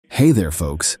Hey there,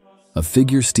 folks! A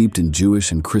figure steeped in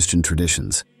Jewish and Christian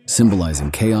traditions, symbolizing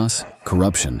chaos,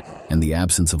 corruption, and the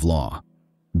absence of law.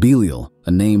 Belial, a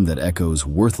name that echoes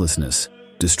worthlessness,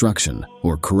 destruction,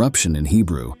 or corruption in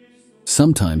Hebrew,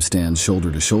 sometimes stands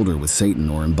shoulder to shoulder with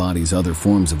Satan or embodies other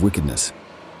forms of wickedness.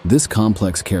 This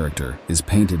complex character is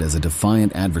painted as a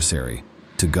defiant adversary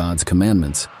to God's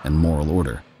commandments and moral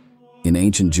order. In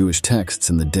ancient Jewish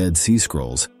texts and the Dead Sea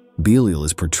Scrolls, Belial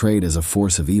is portrayed as a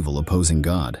force of evil opposing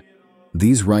God.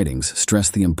 These writings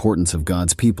stress the importance of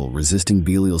God's people resisting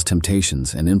Belial's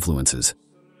temptations and influences.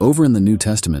 Over in the New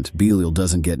Testament, Belial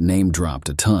doesn't get name-dropped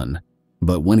a ton,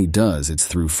 but when he does, it's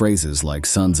through phrases like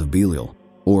sons of Belial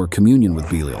or communion with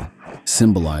Belial,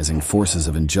 symbolizing forces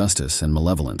of injustice and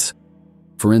malevolence.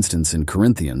 For instance, in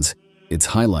Corinthians, it's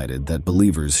highlighted that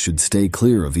believers should stay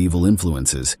clear of evil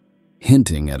influences,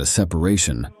 hinting at a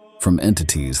separation from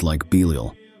entities like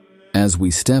Belial. As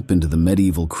we step into the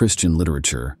medieval Christian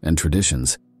literature and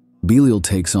traditions, Belial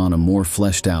takes on a more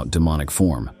fleshed-out demonic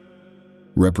form.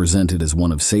 Represented as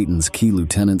one of Satan's key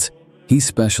lieutenants, he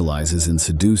specializes in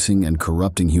seducing and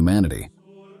corrupting humanity.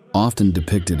 Often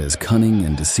depicted as cunning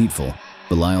and deceitful,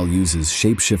 Belial uses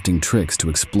shape-shifting tricks to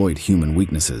exploit human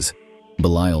weaknesses.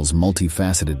 Belial's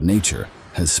multifaceted nature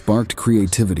has sparked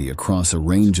creativity across a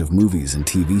range of movies and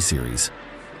TV series.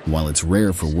 While it's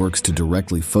rare for works to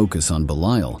directly focus on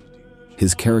Belial,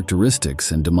 his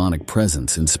characteristics and demonic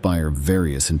presence inspire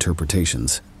various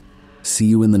interpretations. See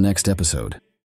you in the next episode.